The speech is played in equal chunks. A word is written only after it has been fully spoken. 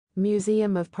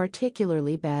Museum of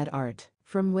Particularly Bad Art.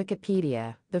 From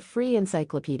Wikipedia, the free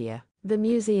encyclopedia. The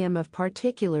Museum of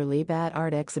Particularly Bad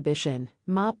Art exhibition,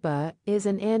 MOPA, is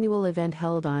an annual event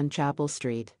held on Chapel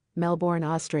Street, Melbourne,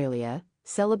 Australia,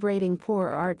 celebrating poor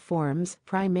art forms,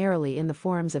 primarily in the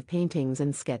forms of paintings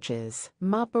and sketches.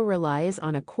 MOPA relies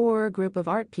on a core group of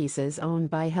art pieces owned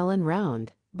by Helen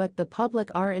Round, but the public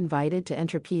are invited to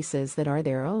enter pieces that are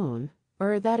their own,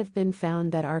 or that have been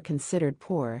found that are considered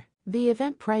poor. The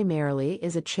event primarily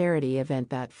is a charity event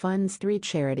that funds 3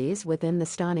 charities within the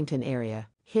Stonington area.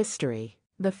 History.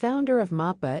 The founder of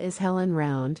MOPA is Helen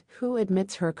Round, who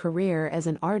admits her career as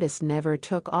an artist never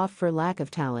took off for lack of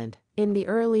talent. In the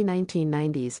early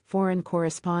 1990s, foreign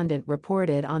correspondent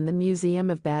reported on the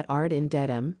Museum of Bad Art in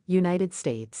Dedham, United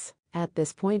States. At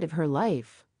this point of her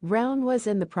life, Round was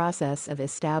in the process of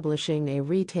establishing a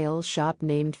retail shop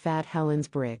named Fat Helen's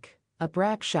Brick, a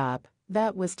brack shop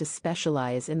that was to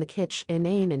specialize in the kitsch,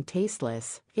 inane and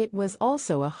tasteless. It was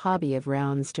also a hobby of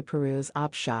Round's to peruse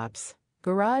op shops,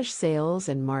 garage sales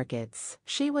and markets.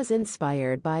 She was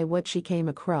inspired by what she came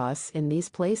across in these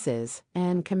places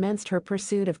and commenced her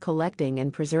pursuit of collecting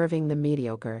and preserving the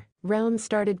mediocre. Round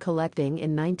started collecting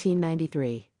in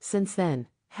 1993. Since then,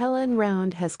 Helen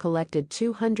Round has collected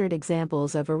 200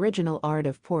 examples of original art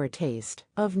of poor taste.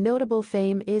 Of notable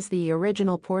fame is the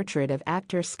original portrait of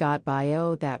actor Scott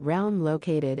Baio that Round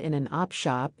located in an op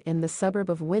shop in the suburb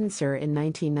of Windsor in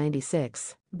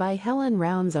 1996. By Helen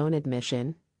Round's own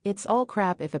admission, "It's all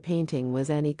crap. If a painting was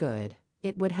any good,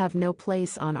 it would have no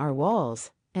place on our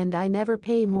walls, and I never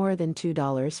pay more than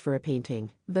 $2 for a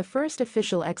painting." The first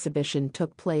official exhibition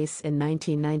took place in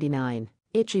 1999.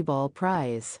 Itchy Ball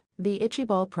Prize. The Itchy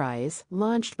Ball Prize,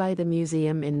 launched by the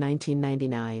museum in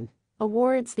 1999,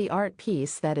 awards the art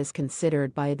piece that is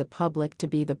considered by the public to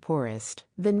be the poorest.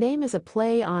 The name is a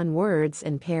play on words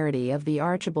and parody of the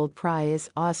Archibald Prize,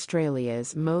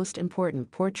 Australia's most important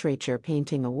portraiture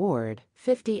painting award.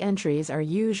 50 entries are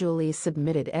usually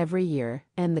submitted every year,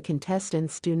 and the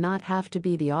contestants do not have to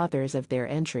be the authors of their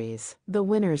entries. The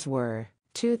winners were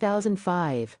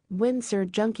 2005, Windsor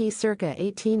Junkie circa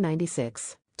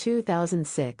 1896.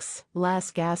 2006,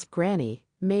 Last Gasp Granny,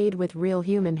 made with real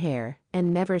human hair,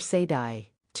 and Never Say Die.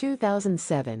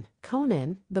 2007,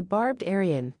 Conan, the Barbed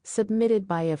Aryan, submitted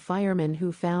by a fireman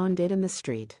who found it in the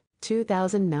street.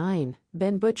 2009,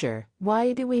 Ben Butcher,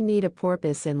 Why Do We Need a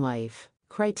Porpoise in Life?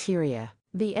 Criteria.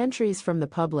 The entries from the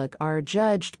public are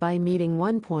judged by meeting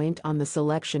 1 point on the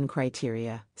selection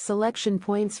criteria. Selection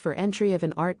points for entry of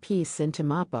an art piece into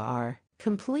MOPA are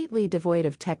completely devoid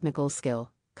of technical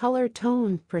skill, color,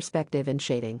 tone, perspective and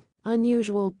shading,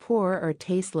 unusual, poor or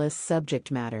tasteless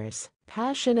subject matters,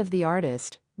 passion of the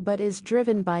artist, but is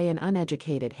driven by an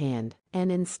uneducated hand, an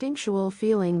instinctual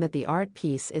feeling that the art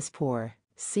piece is poor.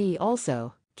 See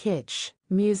also, kitsch,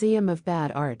 Museum of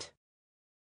Bad Art.